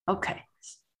Okay.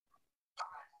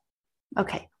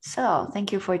 Okay. So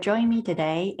thank you for joining me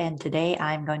today. And today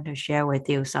I'm going to share with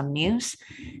you some news.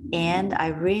 And I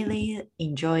really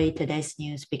enjoy today's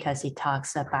news because it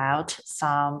talks about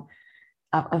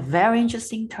a very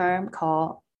interesting term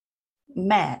called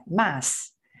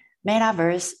MaaS,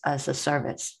 Metaverse as a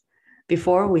Service.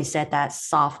 Before we said that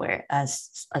software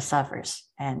as a service,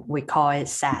 and we call it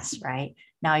SaaS, right?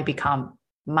 Now it become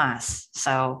MaaS.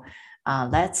 So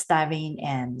let's dive in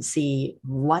and see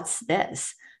what's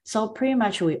this. So pretty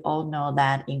much we all know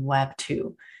that in Web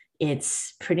 2,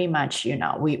 it's pretty much,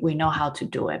 we know how to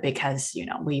do it because,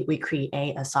 we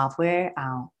create a software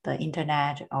on the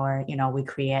internet or, we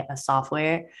create a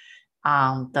software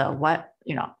the web,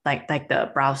 like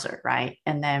the browser, right?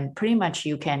 And then pretty much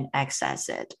you can access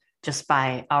it just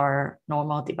by our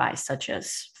normal device, such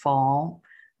as phone,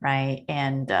 right?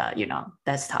 And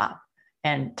desktop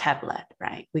and tablet,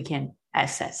 right? We can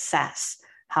access SaaS.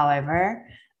 However,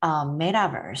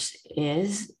 metaverse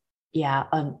is yeah,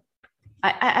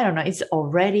 I don't know, it's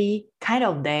already kind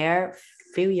of there a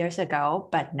few years ago,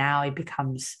 but now it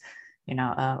becomes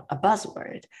a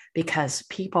buzzword because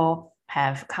people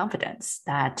have confidence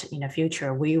that in the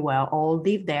future we will all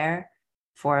live there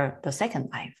for the second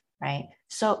life, right?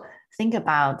 So think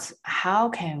about how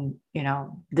can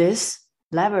this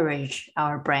leverage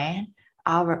our brand,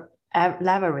 our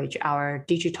leverage our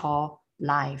digital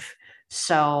life.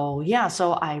 So yeah,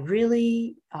 so I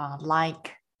really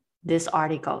like this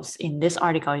articles. In this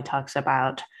article, it talks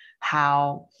about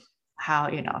how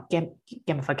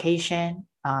gamification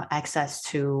access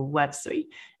to Web3,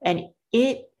 and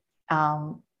it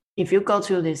if you go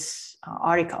to this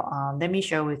article, let me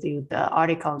share with you the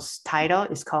article's title.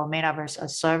 Is called Metaverse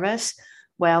as Service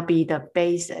will be the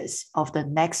basis of the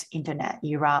next internet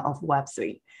era of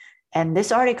Web3. And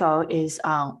this article is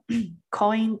on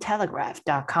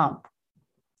cointelegraph.com.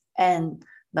 And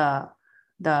the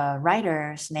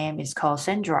writer's name is called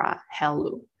Sandra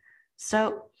Hellu.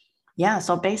 So yeah,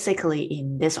 so basically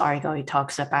in this article, it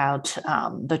talks about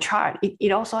the chart.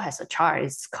 It also has a chart.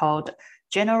 It's called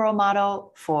General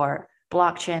Model for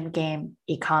Blockchain Game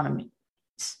Economy.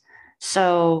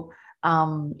 So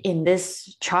in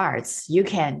this charts, you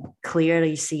can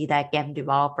clearly see that game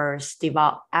developers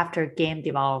after game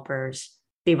developers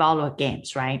develop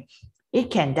games, right?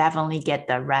 It can definitely get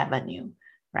the revenue,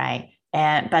 right?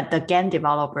 But the game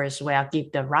developers will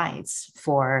give the rights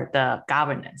for the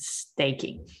governance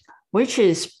staking, which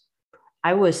is,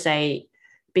 I would say,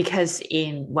 because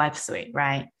in Web3,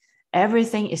 right,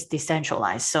 everything is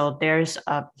decentralized. So there's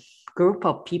a group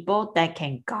of people that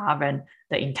can govern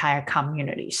the entire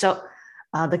community. So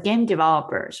the game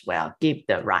developers will give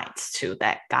the rights to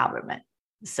that government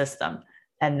system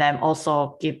and then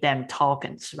also give them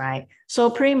tokens, right? So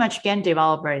pretty much game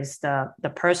developer is the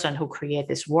person who create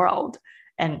this world.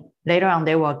 And later on,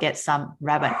 they will get some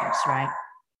revenues, right?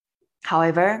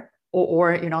 However,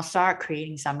 or start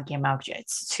creating some game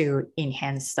objects to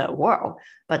enhance the world.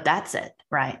 But that's it,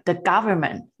 right? The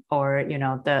government or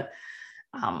the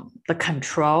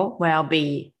control will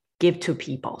be give to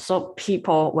people. So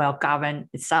people will govern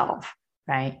itself,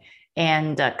 right?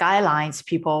 And the guidelines,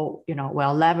 people,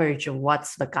 will leverage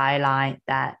what's the guideline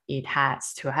that it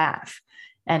has to have.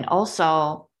 And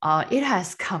also, it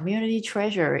has community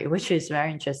treasury, which is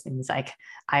very interesting. It's like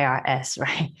IRS,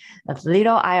 right? A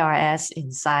little IRS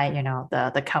inside,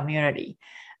 the community.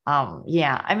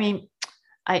 Yeah, I mean,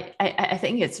 I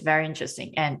think it's very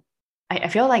interesting. And I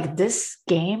feel like this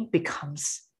game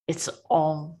becomes its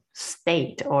own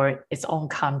state or its own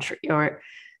country. Or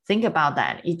think about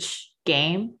that. Each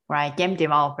game, right? Game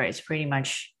developers pretty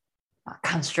much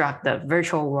construct the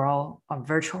virtual world or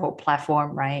virtual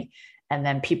platform, right? And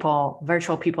then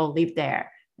virtual people live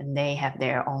there and they have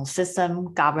their own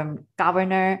system,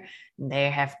 governor, and they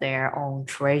have their own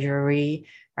treasury,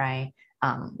 right?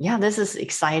 Yeah, this is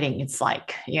exciting. It's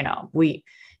like,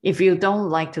 if you don't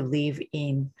like to live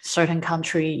in certain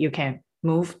country, you can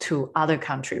move to other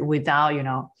country without,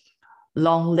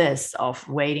 long list of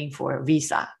waiting for a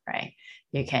visa, right?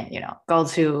 You can, go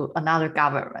to another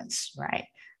governments, right?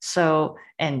 So,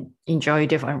 and enjoy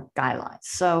different guidelines.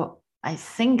 So I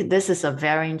think this is a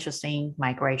very interesting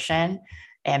migration.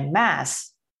 And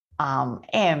MaaS,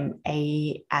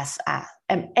 MaaS.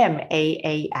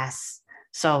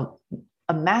 So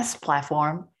a MaaS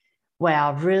platform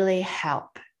will really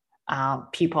help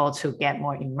people to get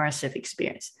more immersive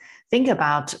experience. Think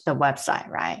about the website,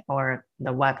 right? Or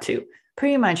the web 2.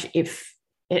 Pretty much if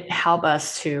it help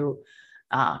us to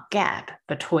gap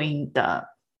between the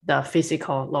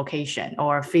physical location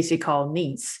or physical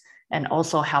needs and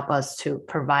also help us to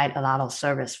provide a lot of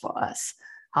service for us.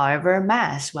 However,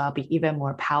 mass will be even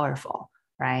more powerful,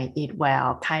 right? It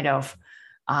will kind of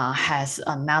has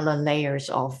another layers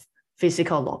of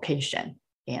physical location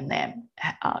and then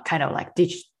kind of like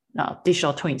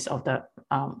digital twins of the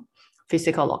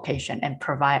physical location and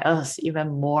provide us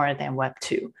even more than Web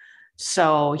 2.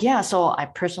 So yeah, so I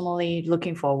personally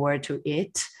looking forward to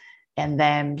it. And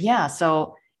then yeah,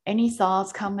 so any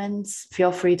thoughts, comments,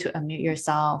 feel free to unmute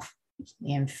yourself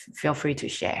and feel free to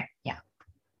share. Yeah.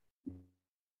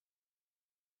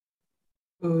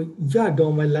 Yeah,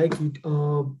 Dom, I like it.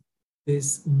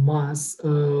 This mass.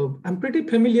 I'm pretty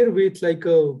familiar with like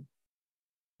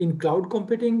in cloud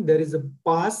computing, there is a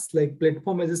PaaS, like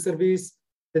platform as a service,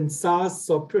 then SaaS,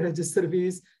 software as a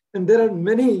service, and there are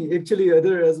many actually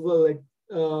other as well, like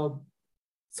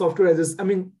software as a, I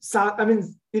mean, SaaS, I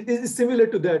mean, it is similar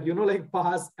to that, you know, like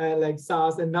PaaS and like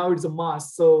SaaS, and now it's a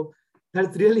mass. So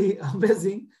that's really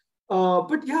amazing.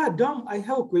 But yeah, Dom, I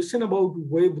have a question about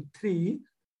Web3.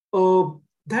 Uh,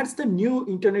 that's the new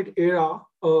internet era.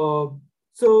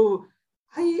 So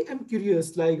I am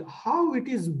curious, like how it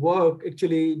is work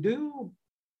actually. Do you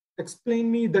explain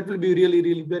me? That will be really,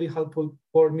 really very helpful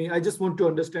for me. I just want to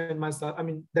understand myself. I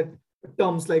mean, that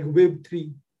terms like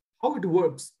Web3, how it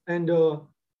works and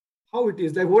how it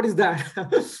is. Like, what is that?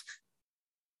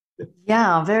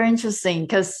 Yeah, very interesting.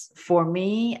 Because for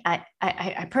me,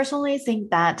 I personally think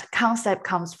that concept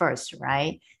comes first,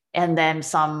 right? And then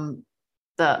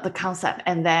the concept,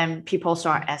 and then people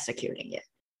start executing it.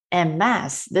 And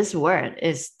mass, this word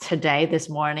is today, this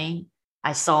morning,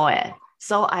 I saw it.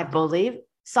 So I believe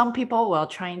some people will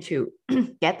trying to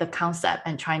get the concept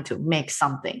and trying to make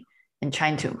something and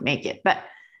trying to make it. But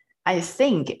I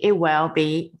think it will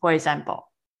be, for example,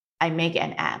 I make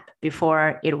an app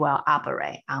before it will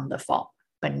operate on the phone,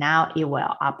 but now it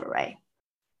will operate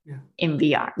in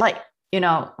VR, like,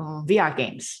 VR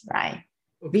games, right?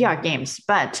 Okay. VR games,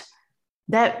 but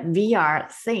that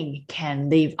VR thing can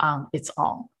live on its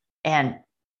own and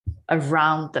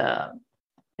around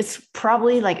it's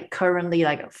probably like currently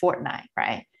like a Fortnite,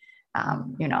 right?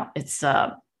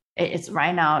 It's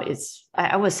right now,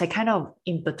 I would say kind of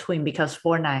in between, because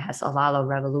Fortnite has a lot of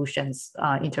revolutions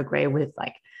integrate with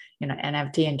like,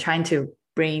 NFT and trying to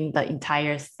bring the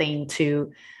entire thing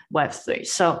to Web3.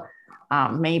 So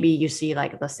maybe you see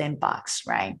like the Sandbox,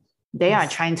 right? They are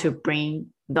trying to bring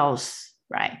those,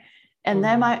 right? And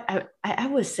then I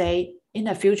would say in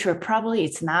the future, probably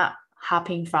it's not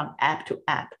hopping from app to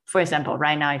app. For example,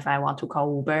 right now, if I want to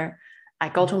call Uber, I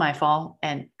go to my phone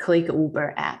and click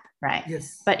Uber app, right?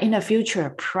 Yes. But in the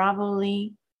future,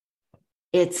 probably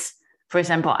it's, for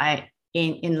example,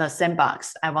 in the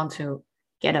Sandbox, I want to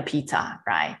get a pizza,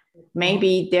 right?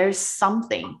 Maybe there's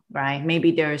something, right?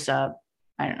 Maybe there's a,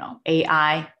 I don't know,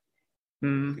 AI, I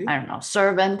don't know,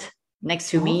 servant next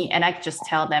to me, and I just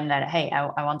tell them that, hey,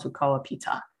 I want to call a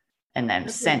pizza, and then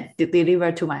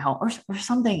deliver to my home or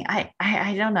something.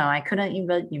 I don't know. I couldn't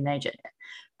even imagine it,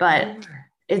 but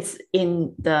it's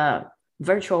in the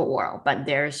virtual world, but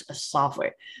there's a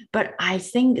software. But I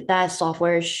think that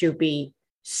software should be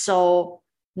so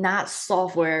not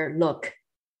software look,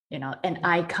 an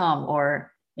icon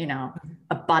or,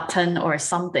 a button or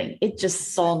something. It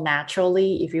just so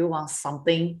naturally, if you want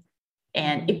something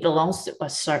and it belongs to a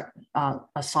certain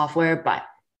a software, but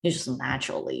you just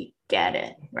naturally get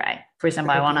it, right? For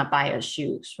example, I want to buy a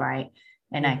shoes, right?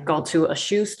 And I go to a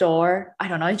shoe store. I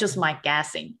don't know, it's just my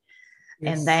guessing.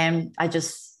 Yes. And then I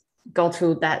just go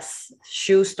to that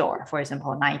shoe store, for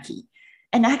example, Nike.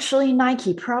 And actually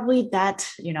Nike, probably that,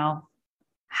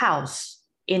 house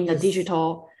in the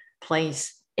digital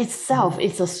place itself,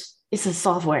 it's a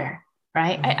software,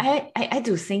 right? I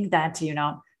do think that,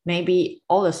 maybe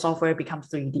all the software becomes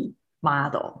 3D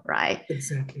model, right?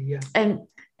 Exactly, yeah.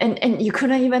 And you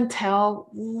couldn't even tell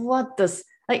what does,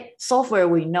 like software,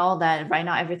 we know that right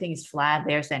now everything is flat.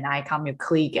 There's an icon, you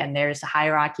click, and there's a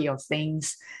hierarchy of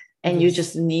things. And you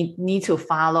just need to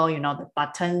follow, the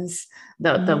buttons,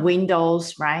 the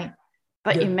windows, right?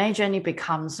 But imagine it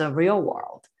becomes a real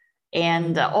world.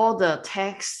 And all the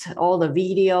text, all the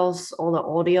videos, all the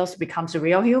audios becomes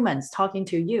real humans talking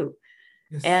to you.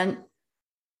 Yes. And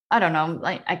I don't know,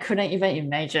 like I couldn't even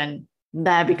imagine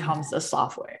that becomes a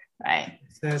software, right?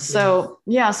 Exactly. So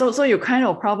yeah, so you kind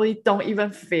of probably don't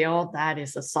even feel that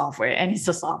is a software, and it's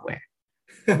a software.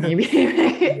 Maybe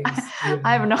yes,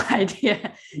 I have no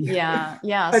idea. Yeah.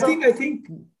 I think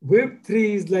Web3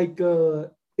 is like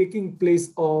taking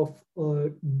place of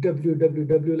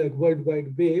WWW, like World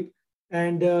Wide Web.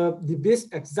 And the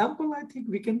best example, I think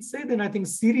we can say, then I think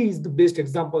Siri is the best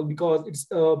example because it's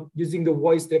using the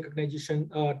voice recognition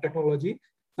technology.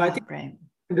 So I think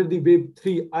under the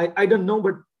Web3, I don't know,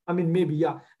 but I mean, maybe,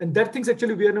 yeah. And that things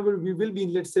actually, whenever we will be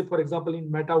in, let's say, for example,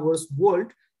 in metaverse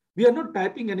world, we are not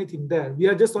typing anything there. We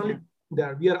are just only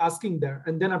there. We are asking there.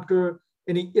 And then after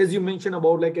any, as you mentioned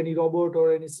about like any robot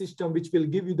or any system, which will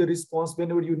give you the response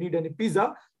whenever you need any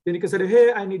pizza, then you can say,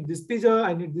 hey, I need this pizza,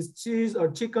 I need this cheese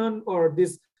or chicken or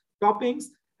this toppings,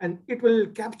 and it will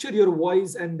capture your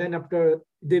voice, and then after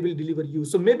they will deliver you.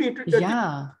 So maybe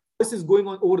this is going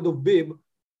on over the web,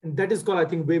 and that is called, I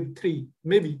think, Web 3,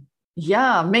 maybe.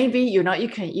 Yeah, maybe, you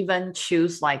can even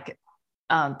choose like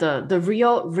the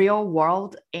real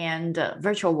world and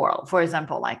virtual world. For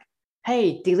example, like,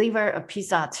 hey, deliver a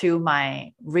pizza to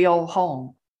my real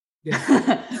home. Yes.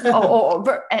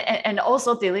 And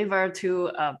also deliver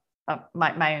to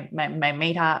my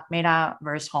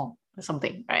metaverse home or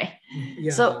something, right?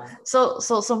 Yeah.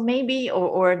 So maybe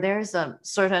or there's a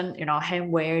certain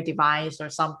handwear device or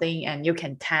something, and you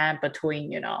can tap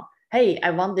between hey,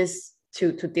 I want this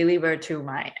to deliver to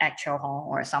my actual home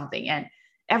or something, and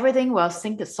everything will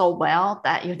sync so well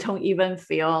that you don't even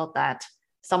feel that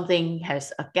something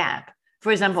has a gap.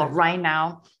 For example, right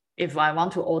now, if I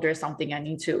want to order something, I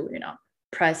need to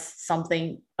press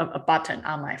something, a button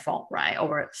on my phone, right?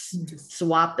 Or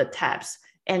swap the tabs,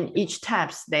 and each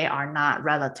tabs, they are not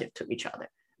relative to each other.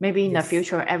 Maybe in the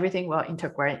future, everything will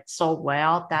integrate so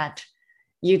well that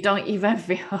you don't even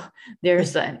feel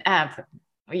there's an app.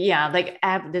 Yeah, like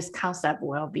app, this concept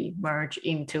will be merged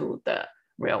into the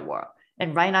real world.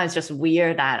 And right now it's just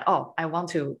weird that, oh, I want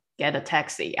to get a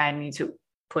taxi, I need to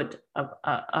put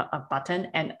a button,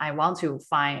 and I want to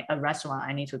find a restaurant,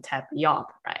 I need to tap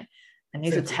Yelp, right? I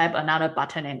need to tap another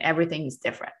button, and everything is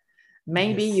different.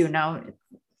 Maybe,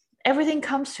 everything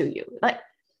comes to you. Like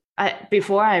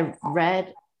before I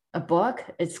read a book,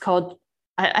 it's called,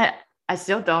 I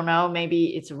still don't know,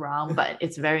 maybe it's wrong, but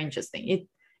it's very interesting.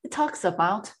 It talks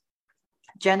about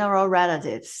general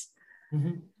relatives.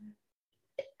 Mm-hmm.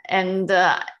 And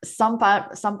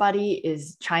somebody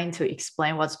is trying to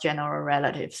explain what general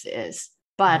relatives is.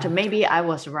 But maybe I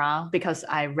was wrong because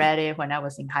I read it when I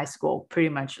was in high school, pretty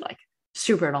much like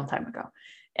super long time ago.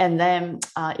 And then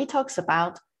it talks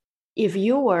about if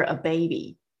you were a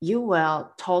baby, you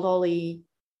will totally,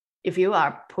 if you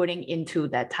are putting into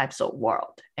that types of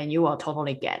world, and you will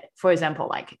totally get it. For example,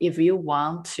 like if you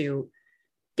want to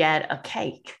get a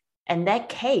cake, and that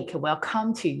cake will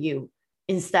come to you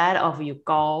instead of you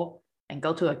go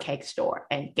to a cake store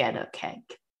and get a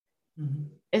cake. Mm-hmm.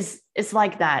 It's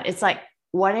like that. It's like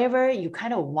whatever you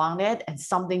kind of wanted, and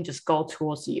something just go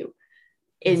towards you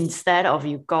instead of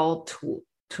you go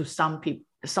to some people,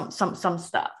 some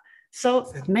stuff.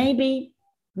 So maybe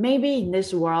in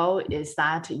this world is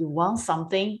that you want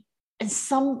something, and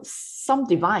some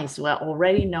device will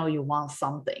already know you want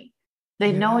something.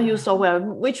 They know you so well,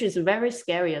 which is very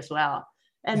scary as well.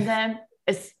 And then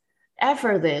it's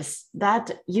effortless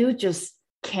that you just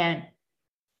can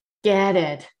get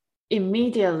it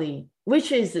immediately,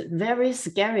 which is very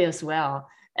scary as well.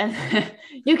 And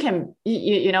you can,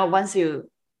 once you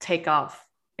take off,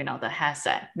 the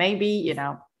headset, maybe,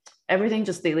 everything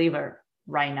just deliver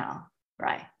right now,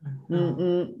 right?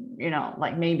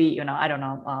 Like maybe, I don't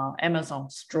know, Amazon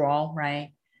straw,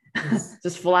 right? Yes.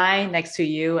 Just fly next to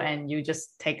you, and you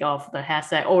just take off the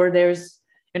headset, or there's,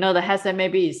 the headset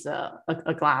maybe is a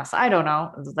glass. I don't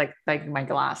know. It's like my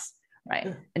glass, right?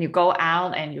 Yeah. And you go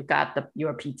out and you got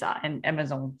your pizza, and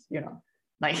Amazon,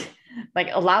 like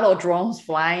a lot of drones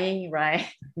flying, right?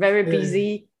 Very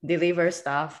busy, deliver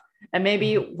stuff. And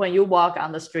maybe when you walk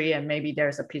on the street, and maybe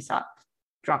there's a pizza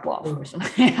drop off or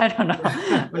something. I don't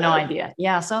know. No idea.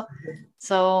 Yeah.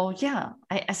 So yeah,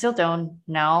 I still don't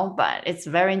know, but it's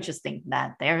very interesting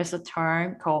that there is a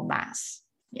term called mass.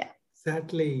 Yeah.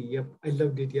 Exactly. Yep. I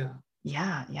loved it. Yeah.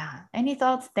 Yeah. Any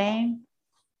thoughts, Dan?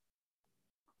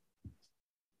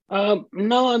 No,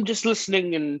 I'm just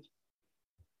listening and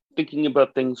thinking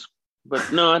about things,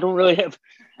 but no, I don't really have.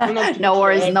 No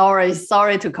worries.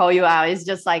 Sorry to call you out. It's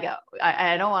just like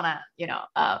I don't want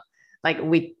to, like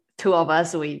we two of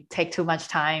us, we take too much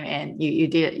time, and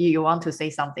you want to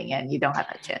say something and you don't have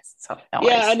a chance. So no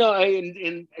worries. I know.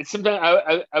 And sometimes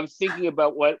I was thinking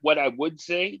about what I would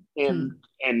say, and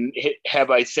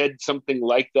have I said something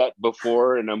like that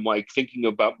before? And I'm like thinking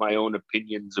about my own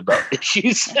opinions about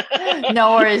issues.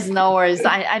 No worries.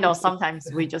 I know sometimes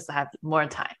we just have more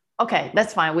time. Okay,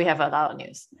 that's fine. We have a lot of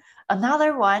news.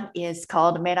 Another one is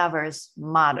called Metaverse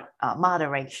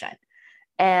Moderation.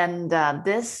 And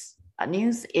this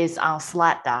news is on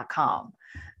Slack.com.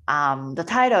 The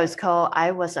title is called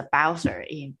I Was a Browser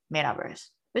in Metaverse,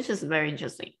 which is very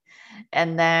interesting.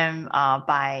 And then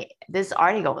this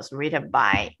article was written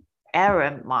by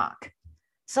Aaron Mark.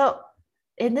 So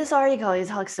in this article, it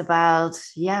talks about,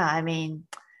 I mean,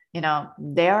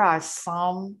 there are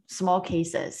some small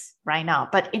cases right now,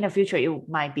 but in the future, it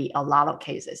might be a lot of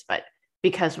cases. But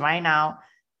because right now,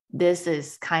 this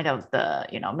is kind of the,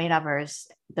 metaverse,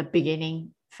 the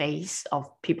beginning phase of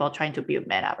people trying to build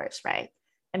metaverse, right?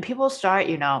 And people start,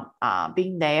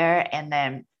 being there, and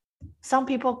then some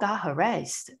people got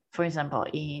harassed, for example,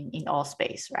 in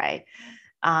Allspace, right?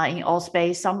 In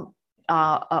Allspace,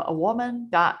 a woman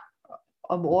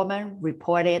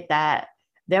reported that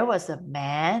there was a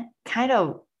man kind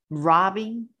of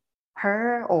robbing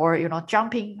her, or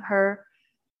jumping her,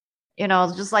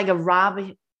 just like a rob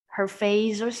her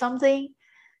face or something,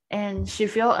 and she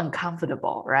felt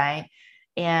uncomfortable, right?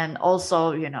 And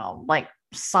also, like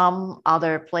some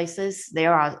other places,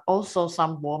 there are also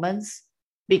some women,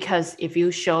 because if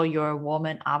you show your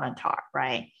woman avatar,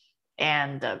 right,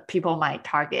 and people might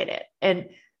target it, and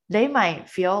they might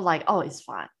feel like, oh, it's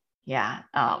fun, and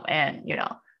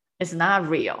it's not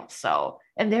real. So,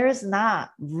 and there is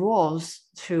not rules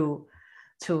to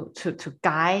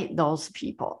guide those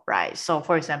people, right? So,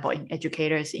 for example, in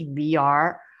educators in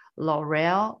VR,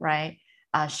 L'Oreal, right?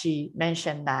 She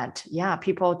mentioned that,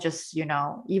 people just,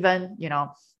 even,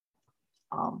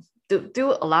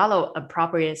 do a lot of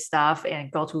appropriate stuff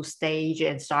and go to stage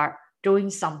and start doing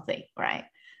something, right?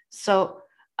 So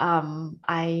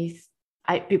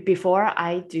before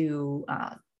I do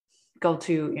go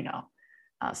to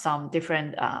some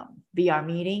different VR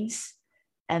meetings,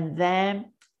 and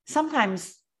then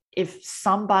sometimes if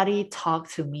somebody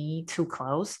talked to me too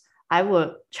close, I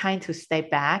would try to stay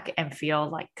back and feel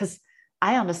like, because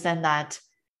I understand that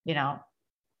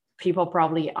people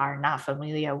probably are not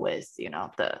familiar with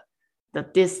the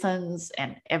distance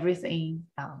and everything,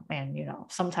 and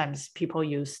sometimes people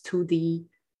use 2D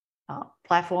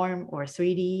platform or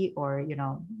 3D, or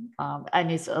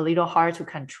and it's a little hard to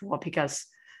control, because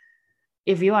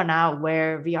if you are not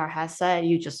wear VR headset,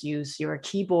 you just use your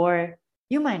keyboard,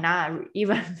 you might not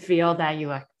even feel that you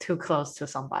are too close to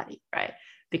somebody, right?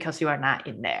 Because you are not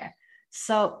in there.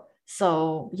 So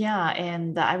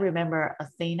and I remember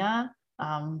Athena,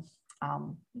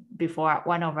 before,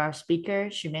 one of our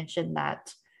speakers, she mentioned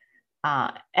that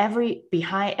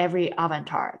behind every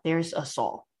avatar, there's a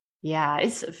soul. Yeah,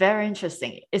 it's very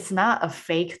interesting. It's not a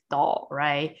fake doll,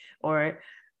 right? Or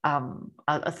a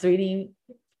 3D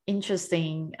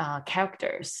interesting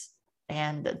characters,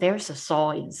 and there's a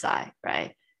soul inside,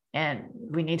 right? And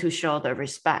we need to show the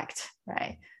respect,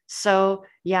 right? So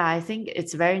I think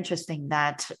it's very interesting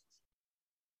that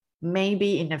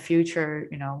maybe in the future,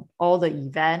 all the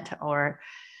event or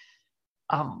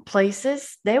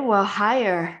places, they will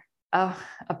hire a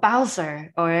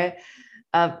bouncer, or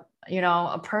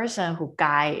a person who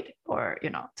guide, or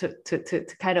to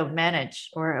kind of manage,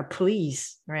 or a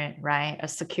police, right, a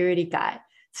security guy,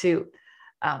 to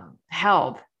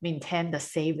help maintain the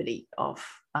safety of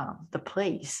the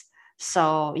place.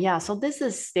 So so this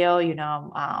is still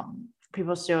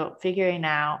people still figuring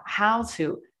out how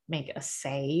to make a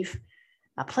safe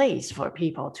place for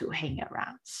people to hang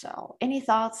around. So any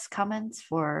thoughts, comments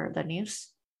for the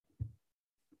news?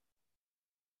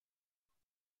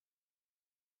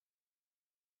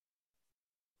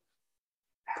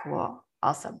 Cool.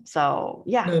 Awesome. So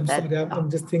No, I'm sorry. I'm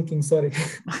just thinking. Sorry.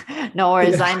 No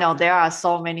worries. I know there are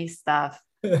so many stuff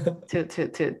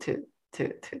to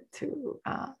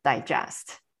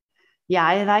digest.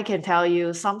 And I can tell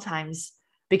you sometimes,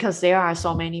 because there are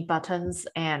so many buttons,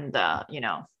 and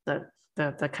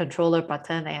the controller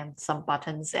button and some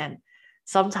buttons, and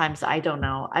sometimes I don't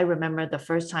know. I remember the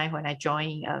first time when I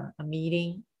joined a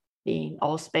meeting in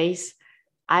Allspace,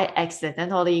 I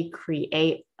accidentally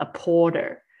create a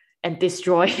porter and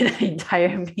destroy the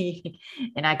entire meeting,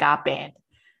 and I got banned.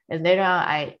 And later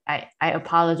on, I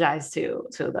apologized to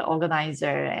the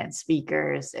organizer and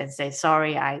speakers and say,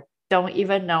 sorry, I don't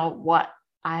even know what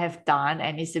I have done.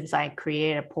 And it seems I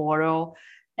created a portal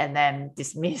and then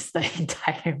dismissed the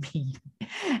entire meeting.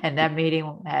 And that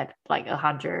meeting had like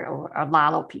 100 or a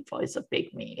lot of people. It's a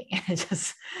big meeting.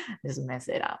 just mess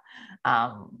it up.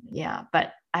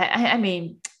 But I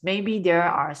mean, maybe there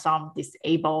are some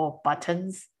disable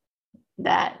buttons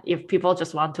that if people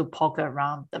just want to poke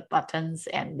around the buttons,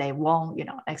 and they won't,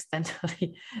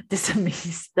 accidentally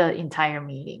dismiss the entire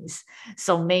meetings.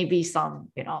 So maybe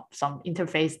some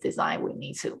interface design we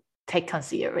need to take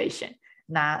consideration,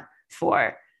 not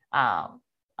for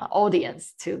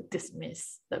audience to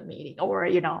dismiss the meeting, or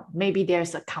maybe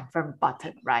there's a confirm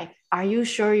button, right? Are you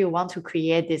sure you want to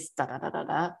create this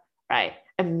right?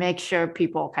 And make sure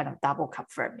people kind of double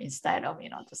confirm instead of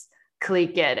just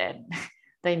click it and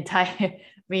the entire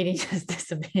meeting just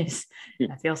dismissed.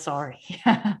 I feel sorry.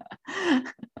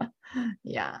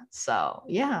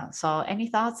 So any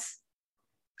thoughts?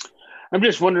 I'm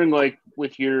just wondering, like,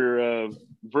 with your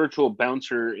virtual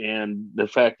bouncer and the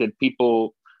fact that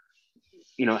people,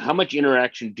 how much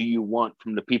interaction do you want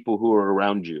from the people who are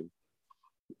around you?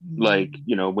 Like,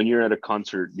 when you're at a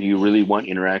concert, do you really want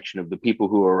interaction of the people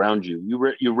who are around you?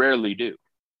 You rarely do,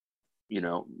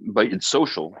 but it's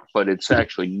social, but it's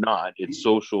actually not. It's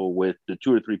social with the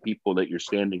 2 or 3 people that you're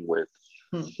standing with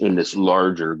in this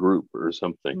larger group or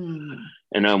something.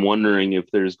 And I'm wondering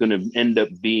if there's going to end up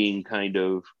being kind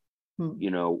of,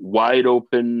 wide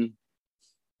open,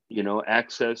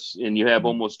 access, and you have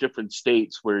almost different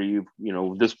states where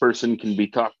this person can be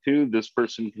talked to, this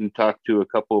person can talk to a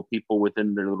couple of people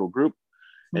within their little group.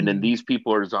 And then these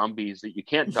people are zombies that you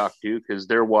can't talk to because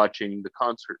they're watching the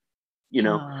concert,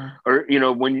 or,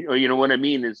 what I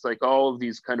mean? It's like all of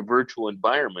these kind of virtual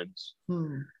environments,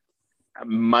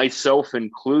 myself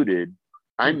included,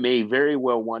 I may very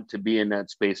well want to be in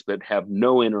that space, but have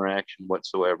no interaction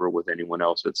whatsoever with anyone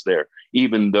else that's there,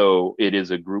 even though it is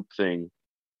a group thing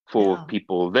full of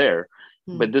people there.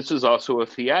 But this is also a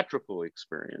theatrical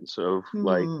experience of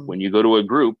like when you go to a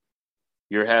group,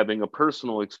 you're having a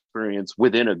personal experience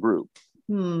within a group,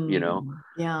 and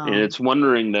it's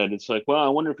wondering that it's like, well, I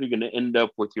wonder if you're going to end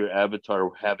up with your avatar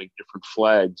having different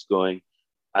flags going,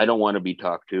 I don't want to be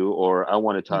talked to, or I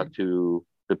want to talk to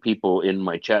the people in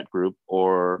my chat group,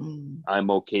 or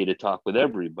I'm okay to talk with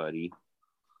everybody,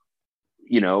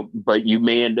 but you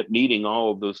may end up needing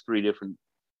all of those 3 different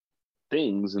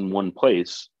things in one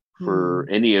place for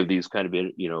any of these kind of,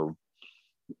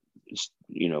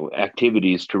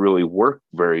 activities to really work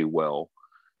very well,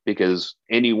 because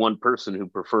any one person who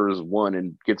prefers one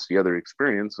and gets the other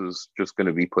experience is just going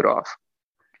to be put off.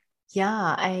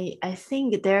 I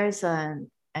think there's an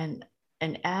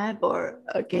app or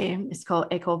a game. It's called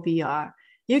Echo VR.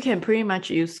 You can pretty much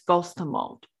use ghost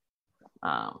mode,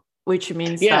 which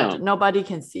means that nobody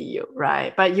can see you,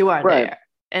 right? But you are there,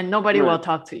 and nobody will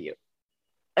talk to you.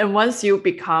 And once you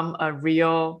become a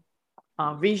real,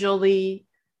 visually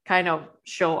kind of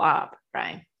show up,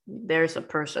 right? There's a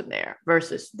person there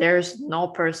versus there's no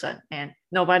person and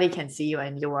nobody can see you,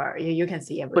 and you can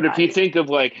see everybody. But if you think of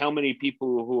like how many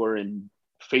people who are in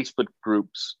Facebook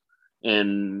groups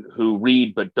and who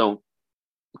read but don't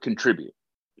contribute,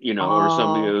 or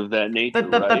something of that nature.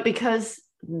 But because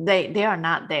they are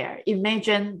not there.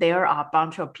 Imagine there are a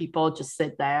bunch of people just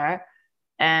sit there,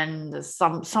 and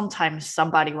sometimes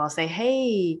somebody will say,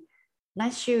 "Hey,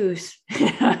 nice shoes."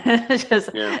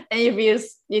 And if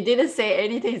you didn't say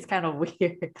anything, it's kind of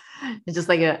weird. It's just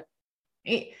like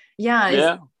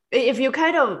if you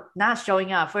kind of not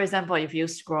showing up, for example, if you're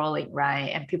scrolling, right,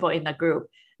 and people in the group,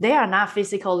 they are not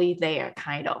physically there,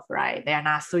 kind of, right? They are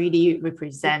not 3D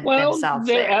represent themselves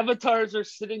their there. Avatars are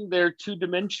sitting there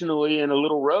 2-dimensionally in a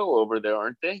little row over there,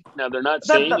 aren't they? Now they're not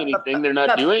saying anything, they're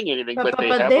not doing anything, but they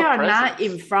have they a are presence. Not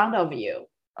in front of you.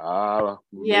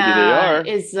 Maybe they are.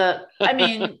 It's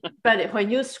but when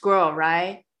you scroll,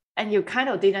 right, and you kind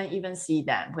of didn't even see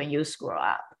them when you scroll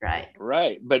up, right?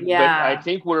 Right, but I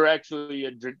think we're actually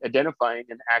identifying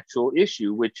an actual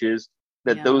issue, which is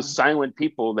that those silent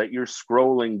people that you're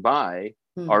scrolling by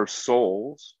are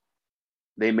souls.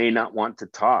 They may not want to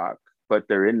talk, but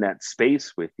they're in that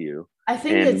space with you. I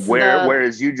think and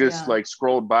whereas you just like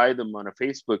scrolled by them on a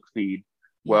Facebook feed.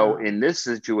 Well, in this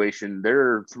situation,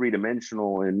 they're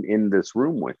 3-dimensional and in this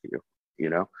room with you,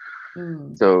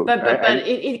 So, but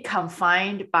it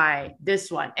confined by this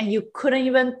one, and you couldn't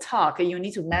even talk, and you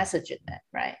need to message it,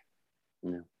 right?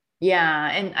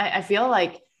 And I feel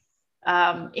like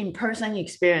in-person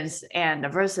experience and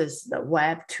versus the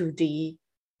web 2D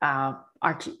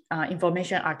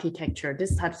information architecture,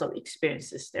 this types of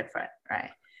experience is different, right?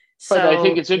 But I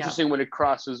think it's interesting when it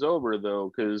crosses over, though,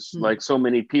 because like so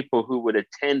many people who would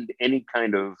attend any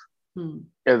kind of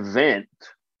event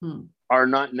are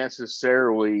not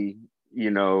necessarily,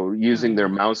 using their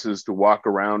mouses to walk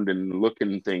around and look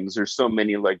in things. There's so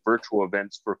many like virtual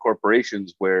events for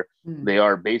corporations where they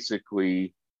are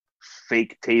basically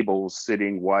fake tables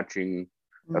sitting watching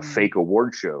a fake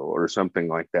award show or something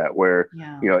like that, where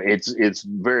it's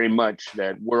very much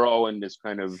that we're all in this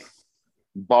kind of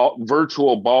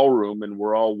virtual ballroom and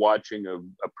we're all watching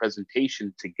a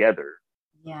presentation together,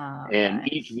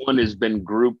 and each one has been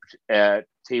grouped at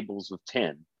tables of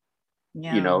 10,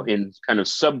 in kind of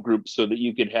subgroups, so that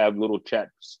you could have little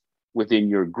chats within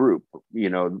your group,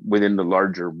 within the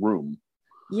larger room.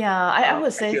 I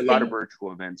would say a lot of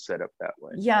virtual events set up that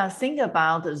way. Think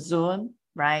about Zoom,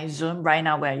 right? Zoom, right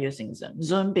now we're using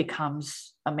Zoom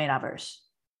becomes a metaverse.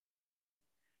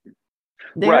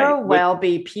 There will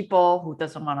be people who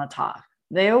doesn't want to talk,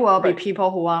 there will be Right. people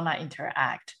who want to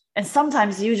interact. And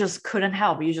sometimes you just couldn't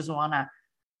help. You just want to,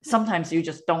 sometimes you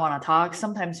just don't want to talk.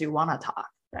 Sometimes you want to talk,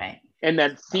 right? And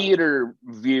that theater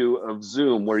view of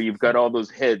Zoom where you've got all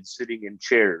those heads sitting in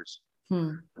chairs,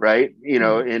 right? You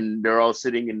know, and they're all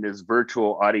sitting in this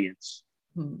virtual audience.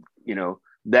 You know,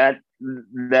 that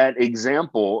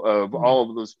example of all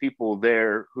of those people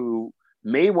there who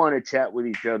may want to chat with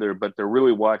each other, but they're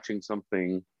really watching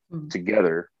something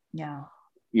together. Yeah.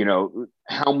 You know,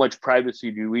 how much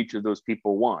privacy do each of those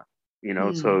people want? You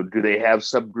know, so do they have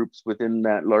subgroups within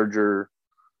that larger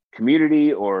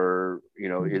community, or, you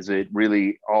know, is it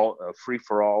really all a free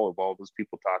for all of all those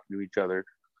people talking to each other?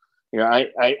 You know,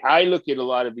 I look at a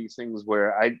lot of these things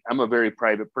where I'm a very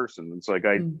private person. It's like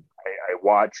I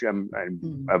watch, I'm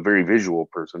a very visual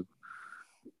person,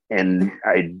 and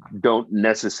I don't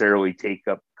necessarily take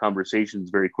up conversations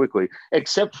very quickly,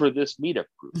 except for this meetup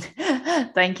group.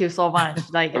 Thank you so much.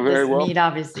 Like this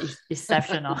meetup is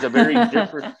exceptional. It's a very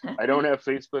different. I don't have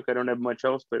Facebook. I don't have much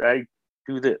else, but I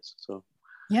do this. So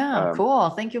yeah, cool.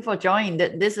 Thank you for joining.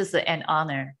 This is an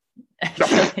honor.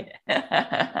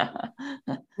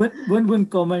 One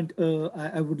comment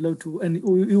I would love to, and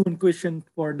one question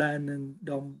for Dan and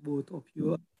Dom, both of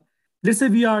you. Let's say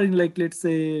we are in, like, let's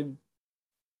say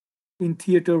in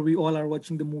theater, we all are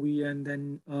watching the movie, and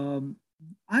then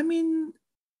I mean,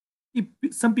 if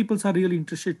some people are really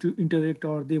interested to interact,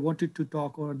 or they wanted to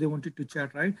talk, or they wanted to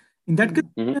chat, right? In that case,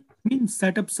 I mean,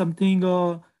 set up something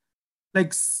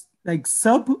like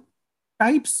sub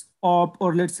types of,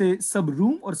 or let's say sub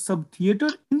room or sub theater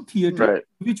in theater, right,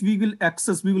 which we will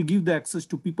access. We will give the access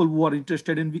to people who are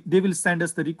interested, and they will send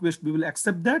us the request. We will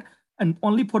accept that, and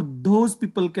only for those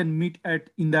people can meet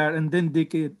in there, and then they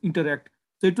can interact.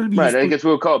 So it will be right. I guess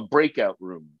we'll call it breakup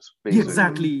rooms. Basically.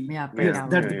 Exactly. Yeah, yes,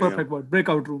 that's the perfect word.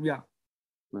 Breakout room. Yeah.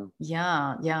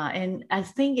 Yeah. And I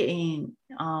think in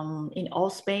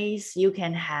AllSpace, you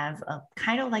can have a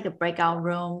kind of like a breakout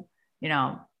room, you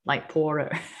know, like portal.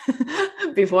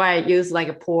 Before I use like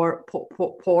a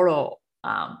portal,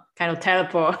 kind of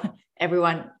teleport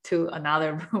everyone to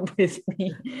another room with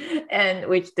me, and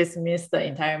which dismiss the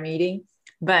entire meeting.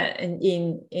 But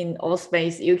in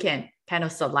AllSpace, you can kind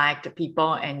of select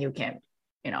people, and you can,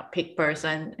 you know, pick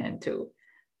person and to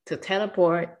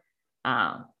teleport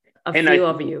a few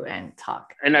of you and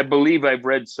talk. And I believe I've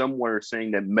read somewhere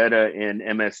saying that Meta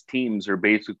and MS Teams are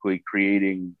basically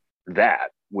creating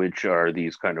that, which are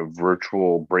these kind of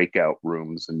virtual breakout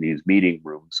rooms and these meeting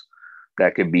rooms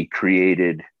that can be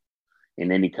created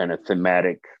in any kind of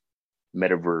thematic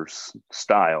metaverse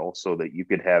style, so that you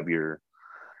could have your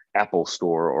Apple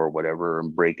store or whatever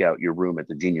and break out your room at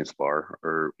the Genius Bar,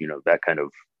 or, you know, that kind of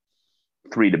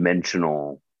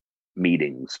three-dimensional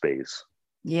meeting space.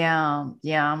 Yeah.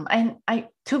 And I,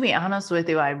 to be honest with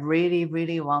you, I really,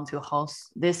 really want to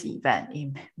host this event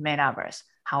in Metaverse.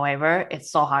 However,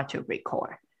 it's so hard to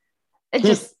record.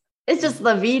 It's just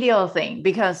the video thing,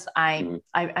 because I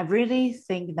really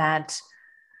think that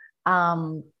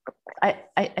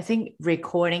I think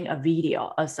recording a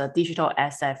video as a digital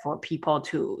asset for people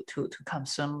to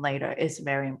consume later is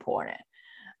very important.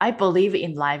 I believe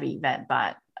in live event,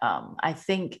 but I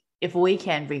think if we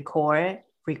can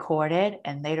record it,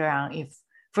 and later on, if,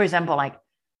 for example, like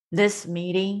this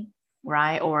meeting,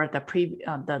 right, or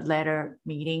the later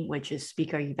meeting, which is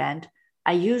speaker event,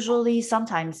 I usually,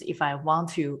 sometimes if I want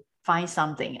to find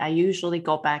something, I usually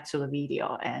go back to the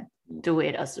video and do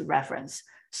it as a reference.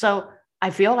 So I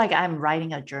feel like I'm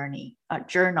writing a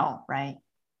journal, right?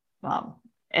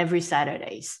 Every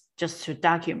Saturdays, just to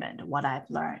document what I've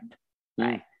learned,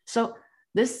 right? So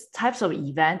this types of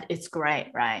event, it's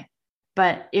great, right?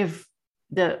 But if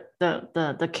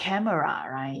the camera,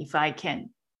 right? If I can,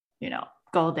 you know,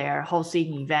 go there,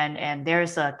 hosting event, and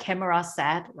there's a camera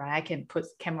set, right? I can put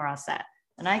camera set,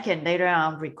 and I can later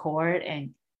on record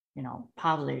and, you know,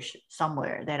 publish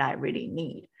somewhere that I really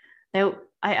need. Now,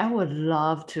 I would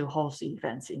love to host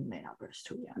events in Metaverse,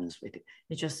 to be honest with you.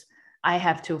 It's just, I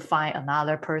have to find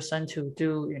another person to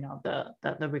do, you know,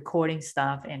 the recording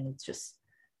stuff, and it's just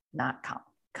not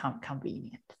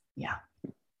convenient. Yeah.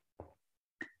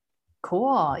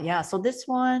 Cool. Yeah. So this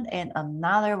one and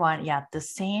another one, yeah, the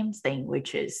same thing,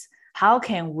 which is how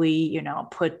can we, you know,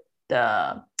 put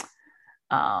the,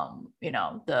 you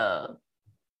know, the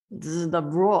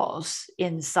rules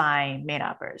inside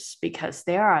Metaverse, because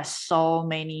there are so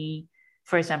many.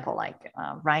 For example, like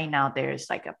right now, there's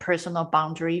like a personal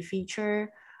boundary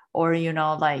feature, or, you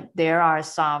know, like there are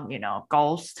some, you know,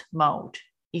 ghost mode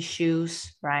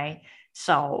issues, right?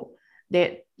 So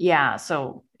that, yeah,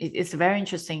 so it's very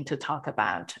interesting to talk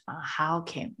about how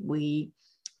can we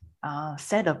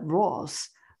set up rules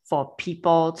for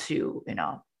people to,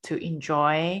 to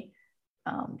enjoy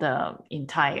the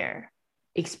entire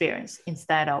experience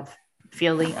instead of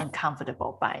feeling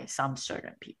uncomfortable by some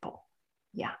certain people.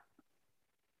 Yeah.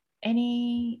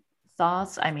 Any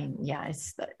thoughts? I mean, yeah,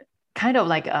 it's kind of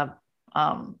like a,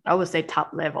 I would say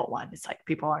top level one. It's like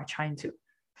people are trying to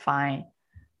find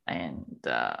and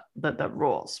the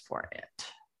rules for it.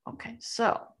 Okay,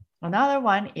 so another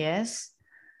one is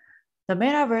the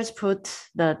metaverse put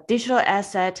the digital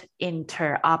asset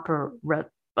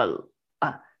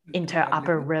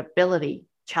interoperability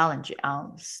challenge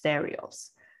on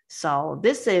stereos. So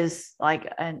this is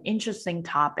like an interesting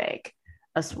topic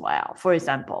as well. For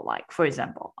example,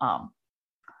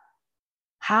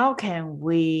 how can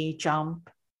we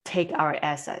take our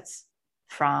assets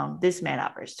from this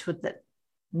metaverse to the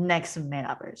next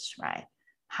metaverse, right?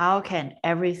 How can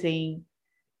everything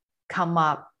come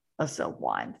up as a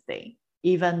one thing,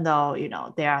 even though,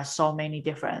 there are so many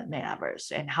different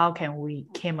metaverse, and how can we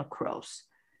came across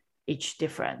each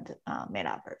different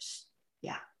metaverse?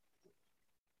 Yeah.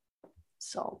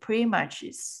 So pretty much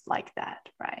it's like that,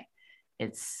 right?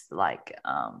 It's like,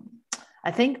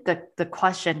 I think the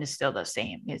question is still the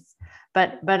same.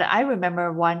 But I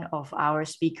remember one of our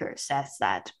speakers says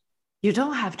that you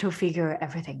don't have to figure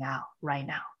everything out right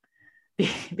now,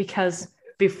 because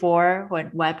before, when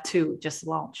Web 2 just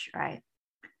launched, right?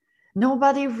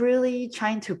 Nobody really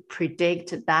trying to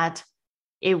predict that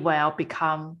it will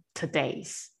become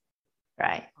today's,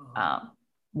 right?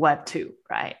 Web 2,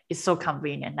 right? It's so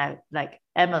convenient, like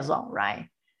Amazon, right?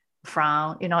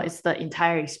 From, it's the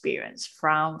entire experience,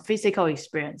 from physical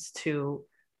experience to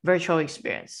virtual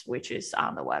experience, which is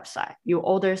on the website. You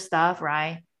order stuff,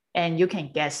 right? And you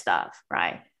can get stuff,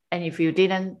 right? And if you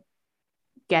didn't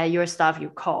get your stuff, you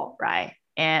call, right?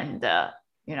 And, and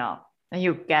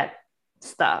you get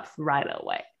stuff right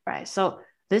away, right? So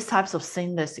these types of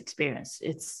seamless experience,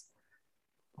 it's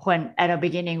when at the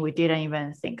beginning, we didn't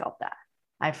even think of that.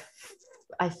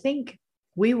 I think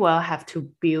we will have to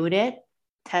build it,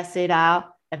 test it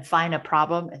out, and find a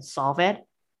problem and solve it.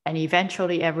 And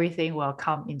eventually everything will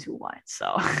come into one.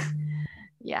 So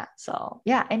yeah. So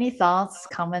yeah, any thoughts,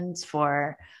 comments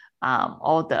for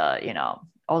all the,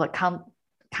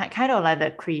 kind of like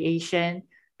the creation,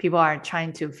 people are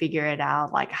trying to figure it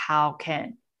out, like how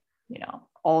can,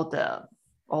 all the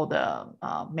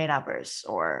metaverse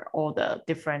or all the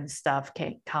different stuff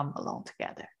can come along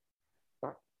together.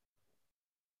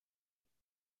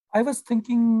 I was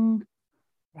thinking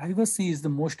privacy is the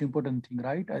most important thing,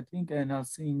 right? I think, and I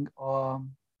was seeing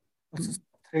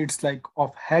threats like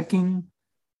of hacking,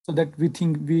 so that we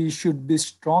think we should be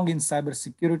strong in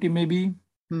cybersecurity, maybe.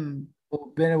 So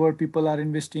whenever people are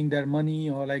investing their money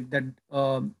or like that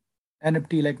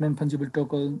NFT, like non-fungible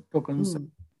tokens,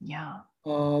 yeah,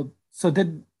 so that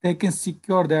they can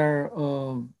secure their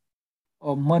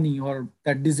money or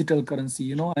that digital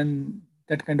currency, and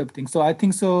that kind of thing. So I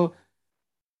think so.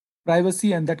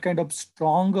 Privacy and that kind of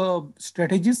strong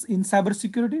strategies in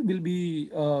cybersecurity will be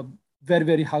very,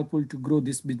 very helpful to grow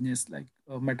this business like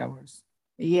metaverse.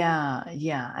 Yeah.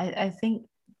 I think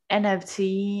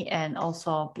NFT and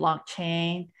also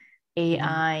blockchain,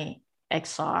 AI,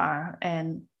 XR,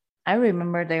 and I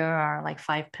remember there are like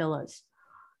 5 pillars.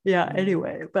 Yeah,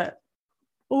 anyway, but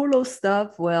all those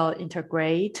stuff will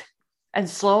integrate and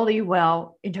slowly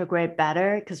will integrate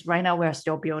better, because right now we're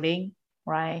still building,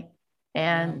 right?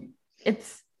 And it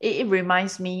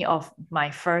reminds me of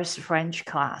my first French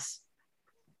class.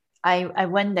 I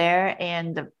went there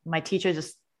and my teacher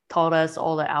just taught us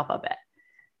all the alphabet.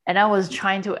 And I was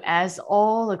trying to ask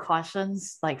all the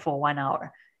questions like for 1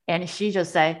 hour. And she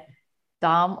just said,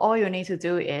 Dom, all you need to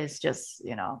do is just,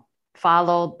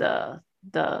 follow the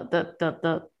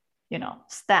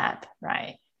step,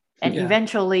 right? And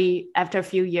eventually, after a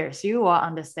few years, you will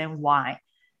understand why.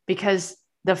 Because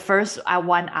the first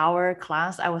 1 hour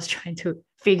class, I was trying to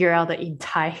figure out the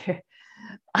entire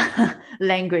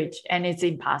language, and it's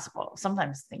impossible.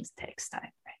 Sometimes things takes time,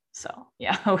 right? So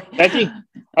yeah. I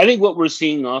think what we're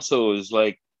seeing also is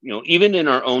like, even in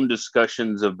our own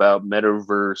discussions about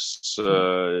metaverse,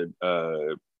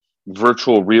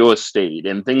 virtual real estate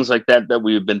and things like that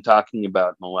we've been talking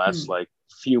about in the last like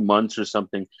few months or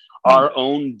something, our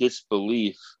own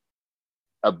disbelief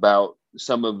about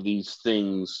some of these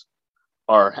things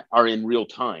are in real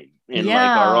time, and like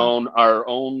our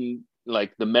own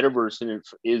like the metaverse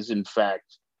is in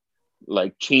fact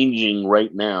like changing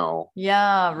right now.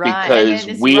 Yeah, right. Because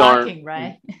and we rocking, aren't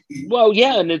right. Well,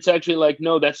 yeah, and it's actually like,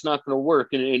 no, that's not going to work,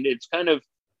 and it's kind of,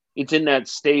 it's in that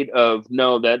state of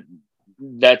no,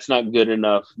 that's not good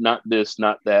enough, not this,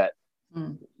 not that.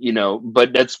 Mm. You know,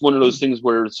 but that's one of those things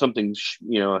where something,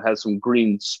 has some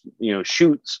green,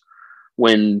 shoots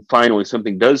when finally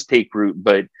something does take root.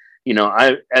 But,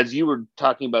 as you were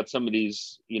talking about some of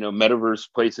these, metaverse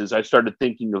places, I started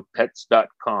thinking of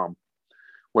pets.com,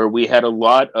 where we had a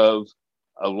lot of,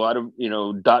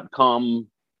 .com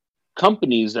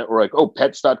companies that were like, oh,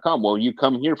 pets.com. Well, you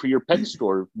come here for your pet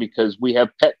store because we have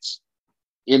pets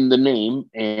in the name,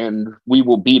 and we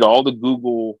will beat all the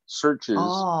Google searches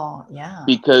Oh, yeah.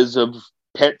 because of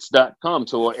pets.com.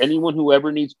 So anyone who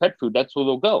ever needs pet food, that's where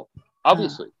they'll go,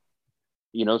 obviously.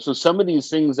 So some of these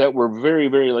things that were very,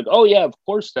 very like, oh yeah, of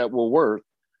course that will work,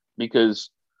 because,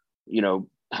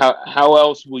 how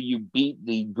else will you beat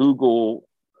the Google,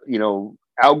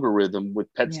 algorithm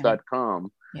with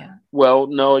pets.com? Yeah. Well,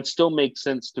 no, it still makes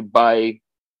sense to buy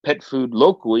pet food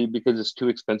locally because it's too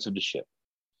expensive to ship.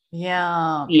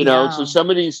 Yeah. So some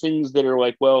of these things that are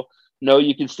like, well, no,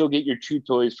 you can still get your chew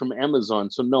toys from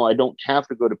Amazon. So no, I don't have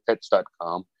to go to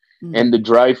pets.com. And the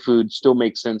dry food still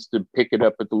makes sense to pick it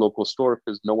up at the local store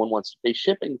because no one wants to pay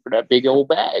shipping for that big old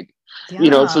bag.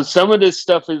 So some of this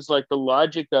stuff is like the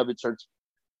logic of it starts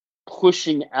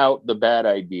pushing out the bad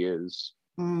ideas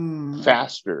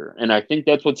faster. And I think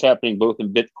that's what's happening both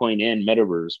in Bitcoin and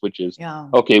Metaverse, which is,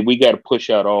 okay, we got to push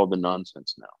out all the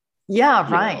nonsense now.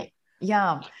 Yeah, right.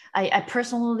 Yeah, I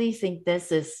personally think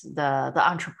this is the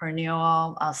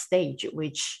entrepreneurial stage,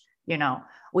 which,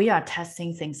 we are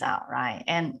testing things out, right?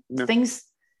 And things,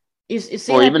 you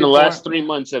see, well, even the last 3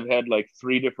 months, I've had like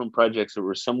 3 different projects that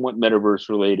were somewhat metaverse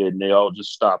related, and they all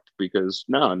just stopped because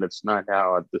no, that's not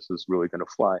how this is really going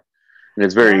to fly. And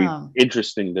it's very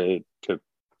interesting to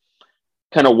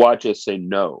kind of watch us say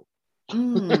no.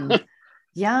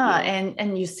 Yeah,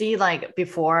 and you see, like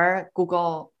before,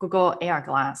 Google AR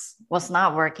Glass was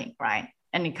not working, right?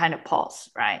 And it kind of paused,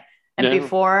 right? And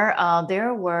before,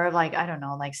 there were like, I don't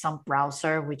know, like some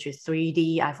browser which is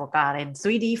 3D, I forgot, and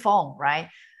 3D phone, right?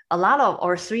 A lot of,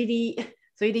 or 3D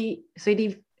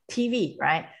TV,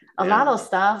 right? A lot of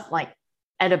stuff, like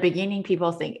at the beginning,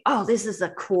 people think, oh, this is a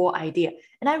cool idea.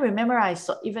 And I remember I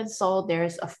saw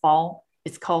there's a phone,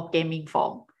 it's called gaming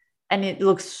phone. And it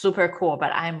looks super cool,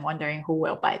 but I'm wondering who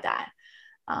will buy that.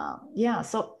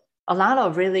 So a lot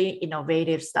of really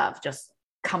innovative stuff just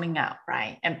coming out,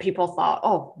 right? And people thought,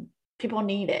 oh, people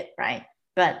need it, right?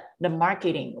 But the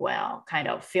marketing will kind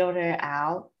of filter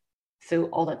out through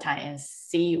all the time and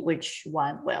see which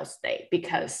one will stay,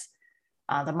 because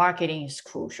the marketing is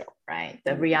crucial, right?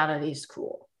 The reality is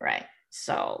cool, right?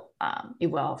 So it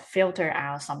will filter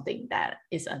out something that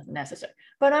is unnecessary.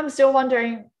 But I'm still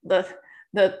wondering the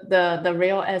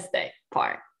real estate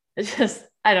part. It's just,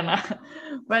 I don't know.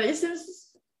 But it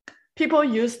seems people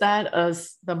use that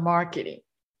as the marketing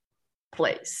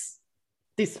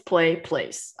display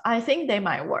place. I think they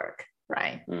might work,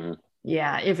 right?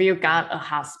 Yeah, if you got a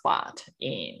hotspot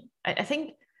in, I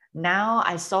think now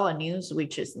I saw a news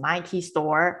which is Nike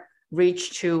store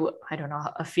reached to, I don't know,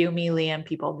 a few million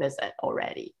people visit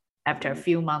already after a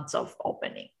few months of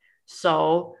opening.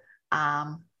 So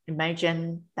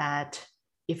imagine that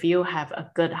if you have a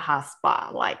good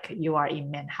hotspot, like you are in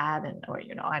Manhattan or,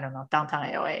 I don't know,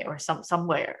 downtown LA or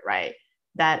somewhere, right?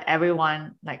 That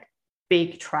everyone, like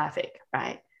big traffic,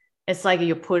 right? It's like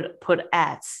you put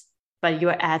ads, but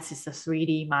your ads is a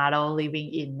 3D model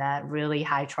living in that really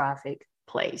high traffic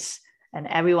place, and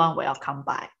everyone will come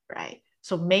by, right?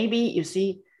 So maybe you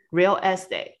see real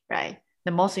estate, right?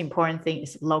 The most important thing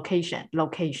is location.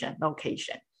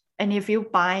 And if you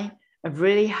buy a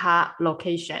really hot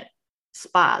location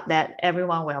spot that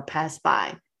everyone will pass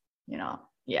by,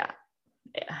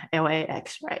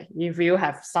 LAX, right? If you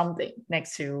have something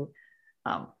next to,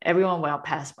 everyone will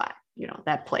pass by,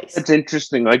 that place. That's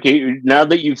interesting. Like, now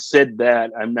that you've said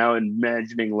that, I'm now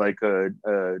imagining like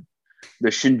the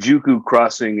Shinjuku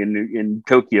crossing in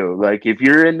Tokyo. Like, if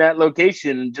you're in that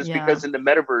location, just because in the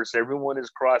metaverse everyone is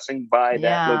crossing by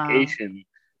that location,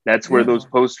 that's where those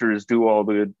posters do all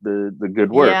the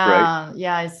good work, right?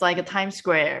 Yeah, it's like a Times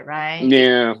Square, right?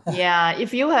 Yeah.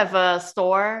 If you have a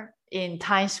store in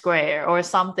Times Square or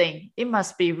something, it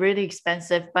must be really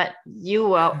expensive, but you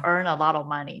will earn a lot of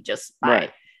money just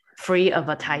by free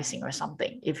advertising or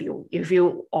something if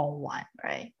you own one,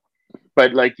 right?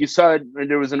 But like you saw,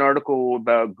 there was an article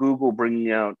about Google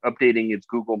updating its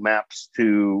Google Maps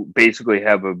to basically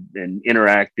have an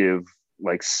interactive,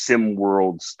 like Sim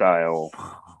World style,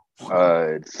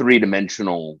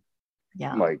 3-dimensional,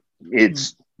 like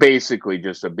it's basically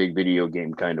just a big video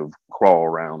game kind of crawl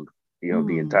around,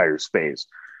 the entire space.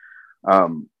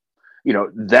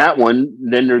 That one,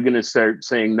 then they're going to start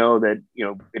saying no, that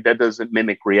that doesn't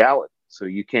mimic reality. So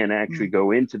you can't actually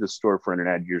go into the storefront and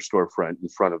add your storefront in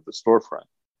front of the storefront.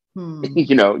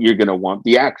 You know, you're going to want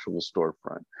the actual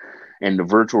storefront and the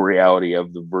virtual reality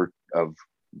of of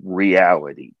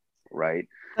reality, right?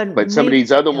 But some of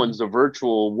these other ones, the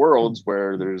virtual worlds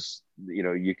where there's, you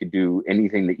know, you could do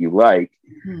anything that you like.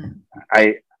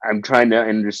 I'm trying to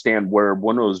understand where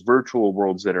one of those virtual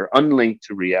worlds that are unlinked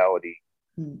to reality,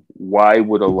 why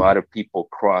would a lot of people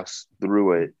cross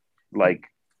through it like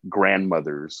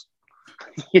grandmothers,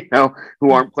 you know,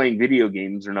 who aren't playing video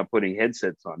games or not putting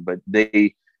headsets on, but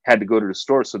they had to go to the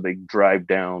store, so they drive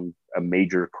down a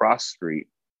major cross street,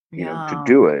 you know, to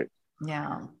do it.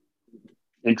 Yeah.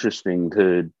 Interesting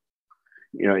to,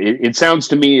 you know, it sounds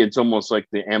to me, it's almost like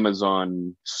the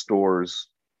Amazon stores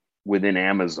within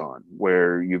Amazon,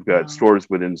 where you've got stores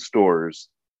within stores.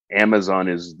 Amazon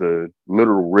is the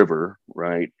literal river,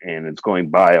 right? And it's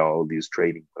going by all of these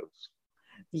trading posts.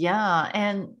 Yeah.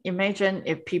 And imagine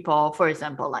if people, for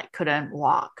example, like couldn't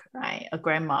walk, right? A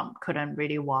grandmom couldn't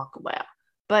really walk well,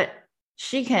 but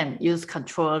she can use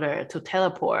controller to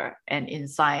teleport and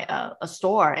inside a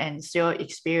store and still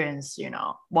experience, you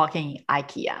know, walking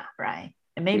IKEA, right?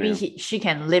 And maybe she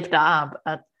can lift up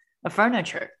a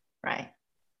furniture, right?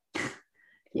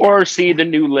 Or see the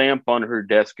new lamp on her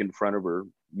desk in front of her,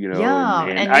 you know.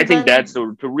 And I think that's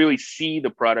to really see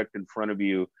the product in front of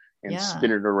you and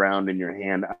spin it around in your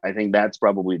hand. I think that's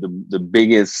probably the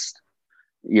biggest,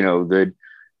 you know,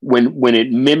 when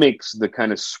it mimics the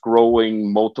kind of scrolling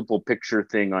multiple picture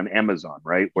thing on Amazon,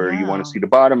 right? Where you want to see the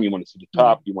bottom, you want to see the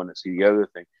top, you want to see the other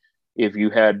thing. If you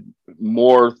had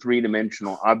more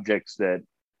three-dimensional objects that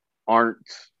aren't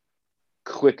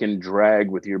click and drag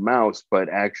with your mouse, but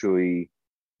actually,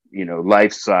 you know,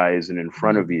 life size and in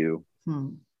front of you,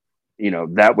 you know,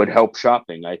 that would help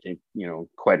shopping, I think, you know,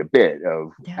 quite a bit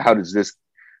of how does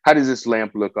this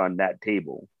lamp look on that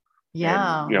table?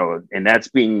 And, you know, and that's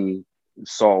being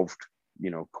solved,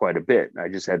 you know, quite a bit. I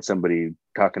just had somebody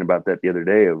talking about that the other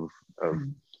day of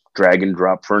drag and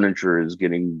drop furniture is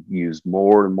getting used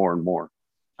more and more and more.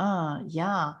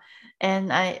 Yeah.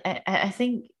 And I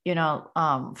think, you know,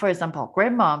 for example,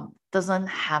 grandma doesn't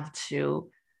have to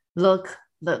look,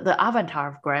 the avatar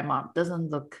of grandma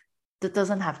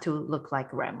doesn't have to look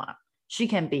like grandma. She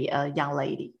can be a young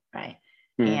lady, right?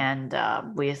 And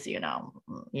with, you know,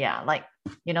 like,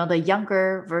 you know, the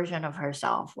younger version of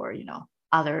herself, or, you know,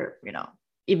 other, you know,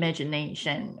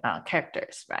 imagination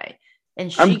characters, right?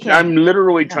 And I'm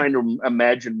literally trying to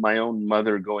imagine my own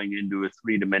mother going into a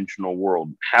three-dimensional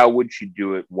world. How would she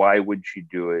do it? Why would she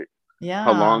do it?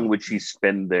 How long would she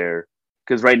spend there?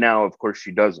 Because right now, of course,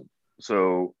 she doesn't.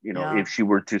 So, you know, if she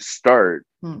were to start,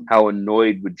 how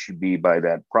annoyed would she be by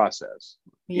that process?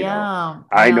 You know,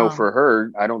 I know for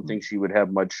her, I don't think she would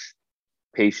have much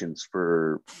patience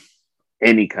for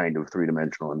any kind of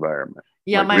three-dimensional environment.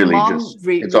 Yeah, like my mom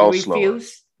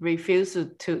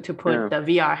refused to put the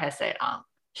VR headset on.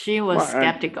 She was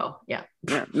skeptical.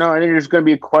 No, I think there's going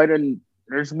to be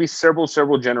there's going to be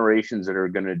several generations that are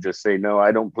going to just say, no,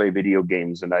 I don't play video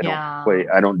games and I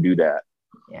don't do that.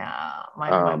 Yeah,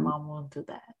 my mom won't do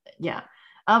that. Yeah.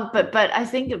 But I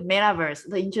think metaverse,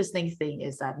 the interesting thing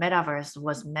is that metaverse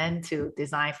was meant to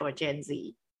design for Gen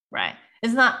Z, right?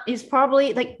 It's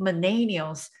probably like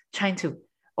millennials trying to,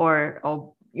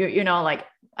 or you know, like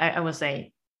I would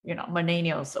say, you know,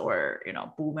 millennials or, you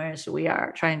know, boomers, we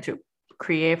are trying to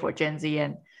create for Gen Z.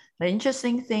 And the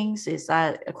interesting things is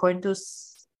that according to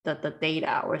the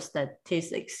data or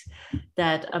statistics,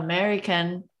 that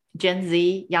American Gen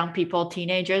Z, young people,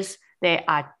 teenagers, they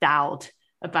are doubt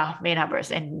about metaverse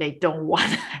and they don't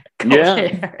want to go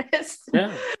there. It's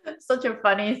such a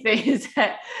funny thing is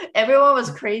that everyone was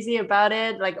crazy about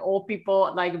it, like old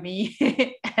people like me.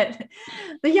 And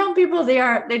the young people, they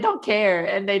don't care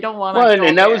and they don't want to go and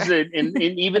there. That was it. And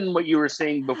even what you were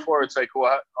saying before, it's like,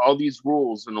 well, all these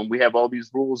rules, and we have all these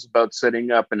rules about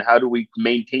setting up, and how do we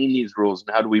maintain these rules,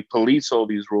 and how do we police all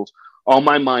these rules? All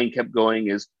my mind kept going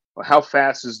is, well, how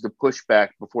fast is the pushback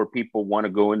before people want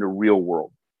to go into real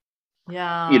world?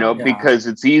 You know, because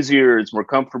it's easier, it's more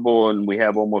comfortable, and we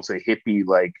have almost a hippie,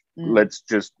 like, let's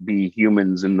just be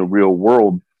humans in the real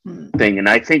world thing. And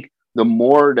I think the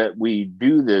more that we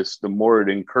do this, the more it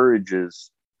encourages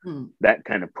that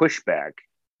kind of pushback.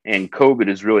 And COVID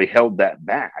has really held that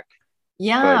back.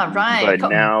 Right.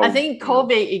 But now I think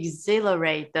COVID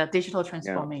accelerate the digital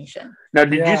transformation. Now,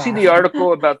 did you see the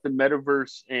article about the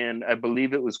metaverse? And I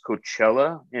believe it was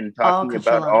Coachella, and talking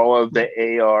about all of the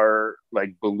AR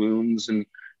like balloons, and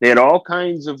they had all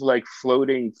kinds of like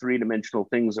floating three-dimensional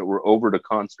things that were over the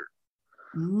concert.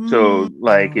 So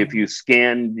like if you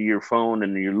scanned your phone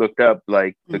and you looked up,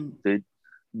 like the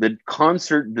the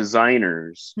concert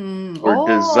designers were Oh,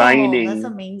 that's designing.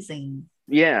 amazing.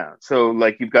 Yeah. So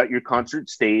like you've got your concert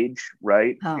stage,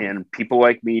 right? Oh. And people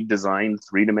like me design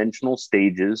three-dimensional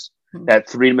stages. Hmm. That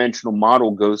three-dimensional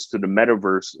model goes to the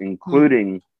metaverse,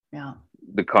 including Yeah.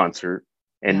 the concert.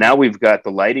 And Yeah. now we've got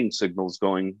the lighting signals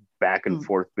going back and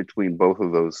forth between both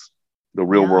of those, the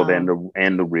real world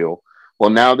and the real. Well,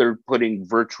 now they're putting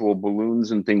virtual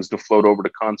balloons and things to float over the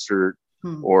concert,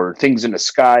 or things in the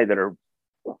sky that are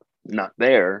not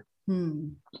there,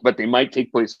 but they might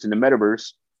take place in the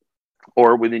metaverse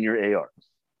or within your AR,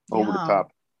 over the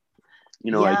top,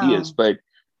 ideas. But,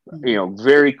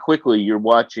 very quickly you're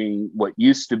watching what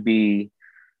used to be,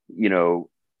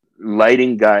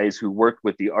 lighting guys who worked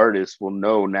with the artists will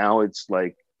know now it's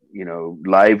like,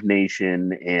 Live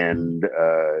Nation and,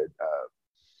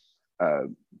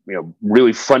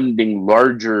 really funding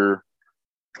larger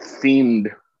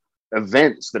themed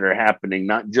events that are happening,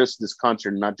 not just this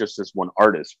concert, not just this one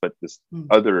artist, but this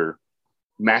other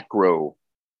macro,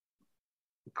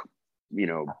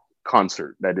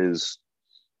 concert that is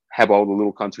have all the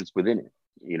little concerts within it,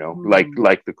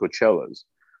 like the Coachellas,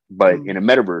 but in a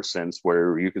metaverse sense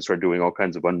where you can start doing all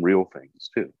kinds of unreal things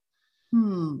too.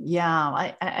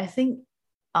 Yeah, I think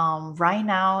right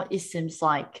now it seems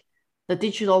like the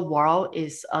digital world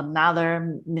is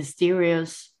another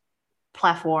mysterious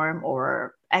platform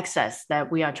or access that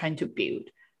we are trying to build,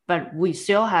 but we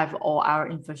still have all our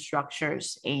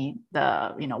infrastructures in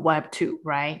the Web 2,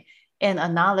 right? In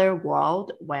another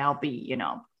world will be,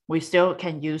 we still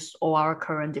can use all our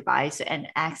current device and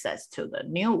access to the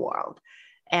new world.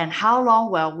 And how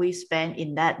long will we spend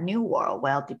in that new world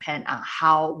will depend on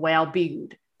how well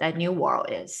built that new world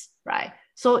is, right?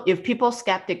 So if people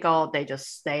skeptical, they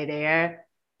just stay there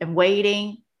and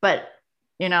waiting. But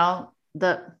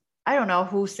I don't know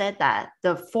who said that.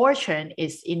 The fortune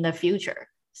is in the future.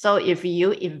 So if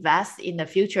you invest in the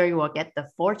future, you will get the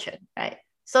fortune, right?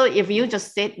 So if you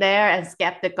just sit there and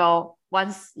skeptical,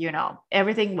 once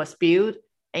everything was built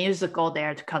and you just go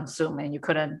there to consume and you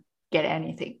couldn't get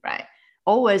anything, right?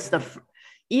 Always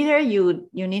either you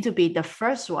need to be the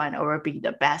first one or be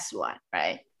the best one,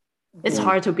 right? It's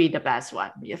hard to be the best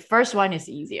one. The first one is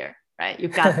easier, right? You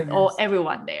got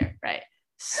everyone there, right?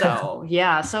 So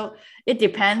so it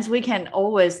depends. We can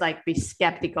always be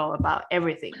skeptical about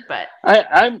everything, but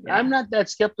I'm not that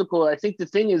skeptical. I think the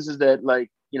thing is that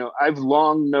I've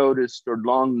long noticed or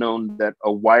long known that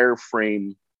a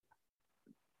wireframe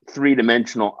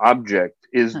three-dimensional object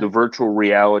is the virtual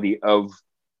reality of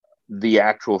the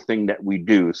actual thing that we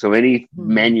do. So any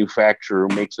manufacturer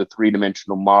who makes a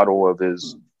three-dimensional model of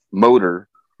his motor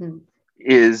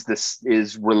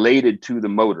is related to the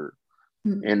motor.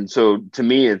 And so to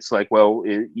me, it's like, well,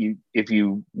 if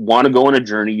you want to go on a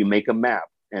journey, you make a map,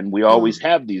 and we always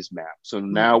have these maps. So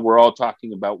now we're all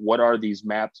talking about what are these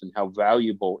maps and how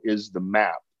valuable is the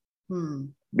map,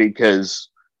 because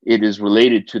it is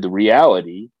related to the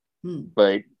reality.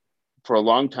 But for a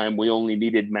long time, we only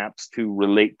needed maps to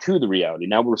relate to the reality.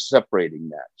 Now we're separating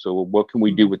that. So what can we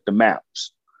do with the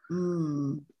maps?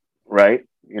 Right?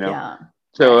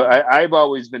 So I've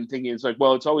always been thinking, it's like,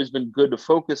 well, it's always been good to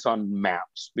focus on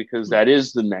maps because that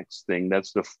is the next thing.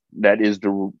 That is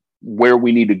where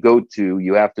we need to go to.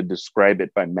 You have to describe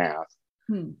it by math.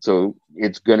 So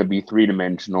it's going to be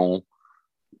three-dimensional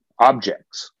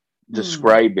objects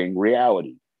describing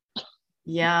reality.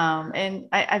 Yeah. And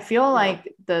I feel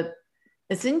like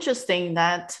it's interesting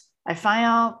that I find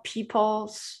out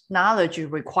people's knowledge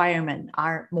requirement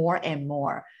are more and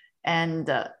more, and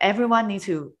everyone needs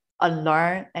to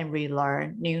unlearn and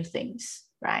relearn new things,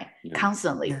 right?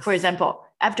 Constantly. Yes. For example,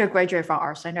 after graduating from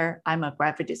Art Center, I'm a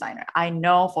graphic designer. I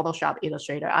know Photoshop,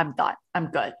 Illustrator. I'm done.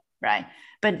 I'm good, right?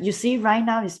 But you see, right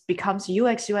now it becomes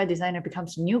UX UI designer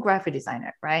becomes new graphic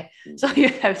designer, right? So you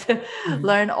have to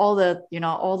learn all the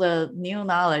new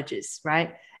knowledges,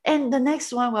 right? And the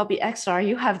next one will be XR.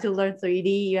 You have to learn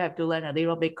 3D. You have to learn a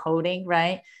little bit coding,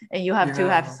 right? And you have to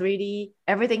have 3D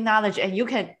everything knowledge, and you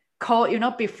can code.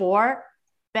 Before.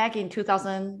 Back in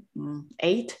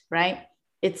 2008, right?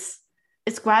 It's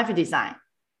graphic design,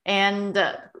 and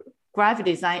graphic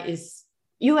design is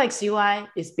UX UI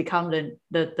is become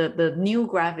the new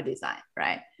graphic design,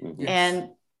 right? Yes. And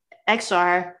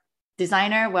XR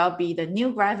designer will be the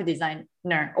new graphic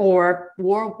designer or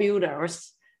world builder or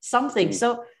something.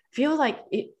 So feel like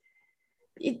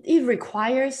it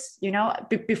requires,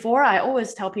 before I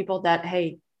always tell people that,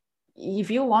 hey,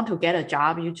 if you want to get a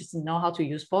job, you just know how to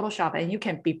use Photoshop, and you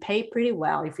can be paid pretty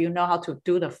well if you know how to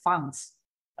do the fonts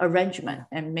arrangement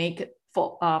and make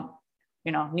for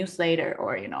newsletter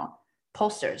or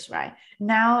posters, right?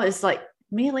 Now it's like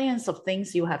millions of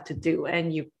things you have to do,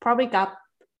 and you probably got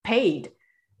paid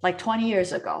like 20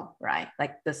 years ago, right?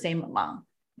 Like the same amount,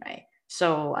 right?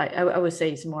 So I would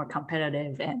say it's more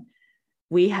competitive, and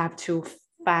we have to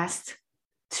fast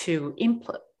to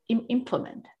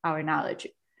implement our knowledge.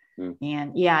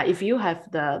 And yeah, if you have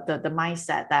the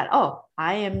mindset that, oh,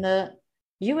 I am the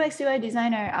UX UI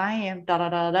designer, I am da da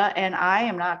da da, and I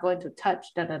am not going to touch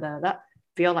da da da da,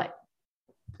 feel like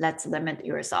let's limit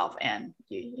yourself. And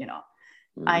you know,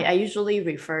 I usually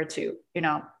refer to, you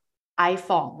know,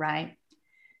 iPhone, right?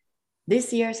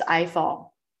 This year's iPhone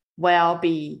will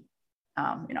be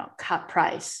you know, cut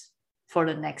price for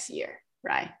the next year,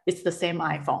 right? It's the same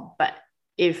iPhone, but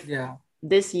if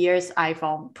this year's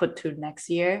iPhone put to next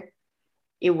year,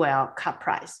 it will cut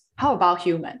price. How about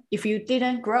human? If you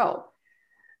didn't grow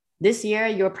this year,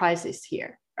 your price is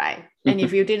here, right? And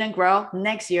if you didn't grow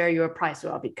next year, your price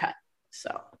will be cut.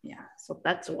 So yeah, so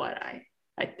that's what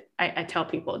I tell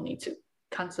people need to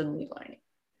constantly learning.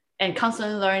 And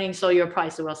constantly learning, so your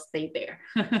price will stay there.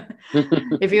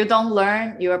 If you don't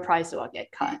learn, your price will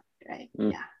get cut, right?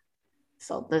 Yeah.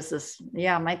 So this is,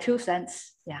 yeah, my 2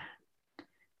 cents. Yeah.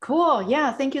 Cool.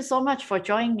 Yeah. Thank you so much for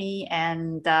joining me,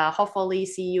 and hopefully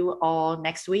see you all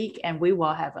next week. And we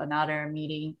will have another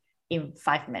meeting in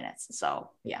 5 minutes.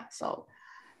 So yeah. So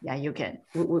yeah, you can,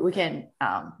 we can,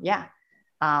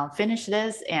 finish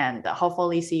this, and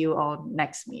hopefully see you all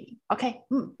next meeting. Okay.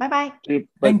 Bye-bye.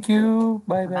 Thank you.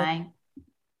 Bye-bye. Bye.